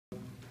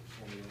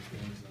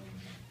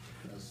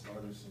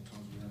starters,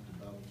 sometimes we have to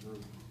battle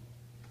through.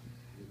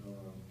 You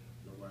know,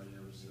 nobody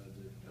ever said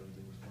that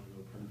everything was going to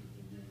go perfect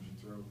in games you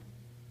throw.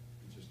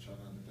 You just try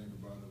not to think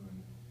about them and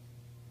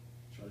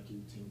try to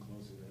keep the team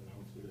closer, and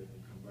hopefully they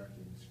can come back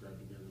and scrap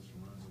together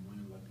some runs and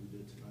win like we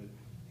did tonight.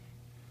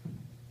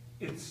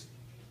 It's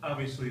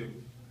obviously,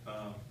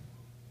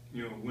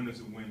 you know, a win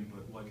is a win,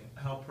 but like,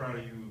 how proud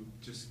are you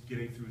just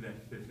getting through that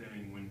fifth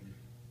inning when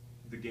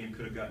the game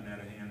could have gotten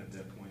out of hand at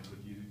that point, but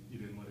you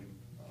didn't let it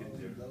get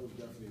there? That was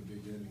definitely a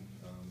big inning.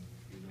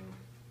 You know,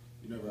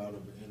 you're never out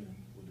of an inning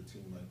with a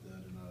team like that,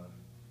 and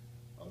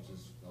I was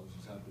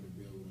just happy to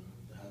be able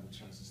to have a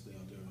chance to stay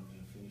out there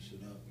and finish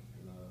it up.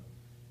 And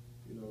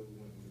you know,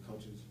 when the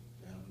coaches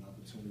they have an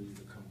opportunity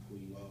to come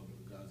pull you out,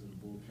 the guys in the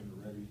bullpen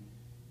are ready,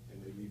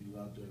 and they leave you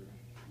out there,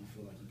 you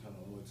feel like you kind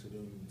of owe it to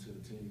them and to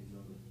the team. You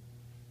know,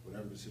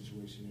 whatever the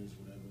situation is,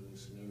 whatever the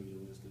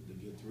scenario is, to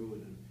get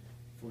through it. And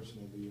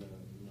fortunately, you know,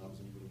 I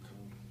was able to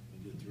come and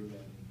get through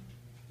that. And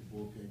the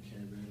bullpen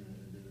came in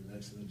and did an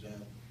excellent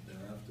job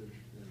thereafter.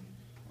 And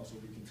also,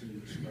 we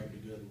continue to scrap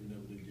together. We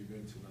never did give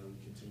in tonight. We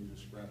continue to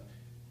scrap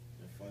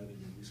and fight,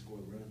 and we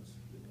scored runs.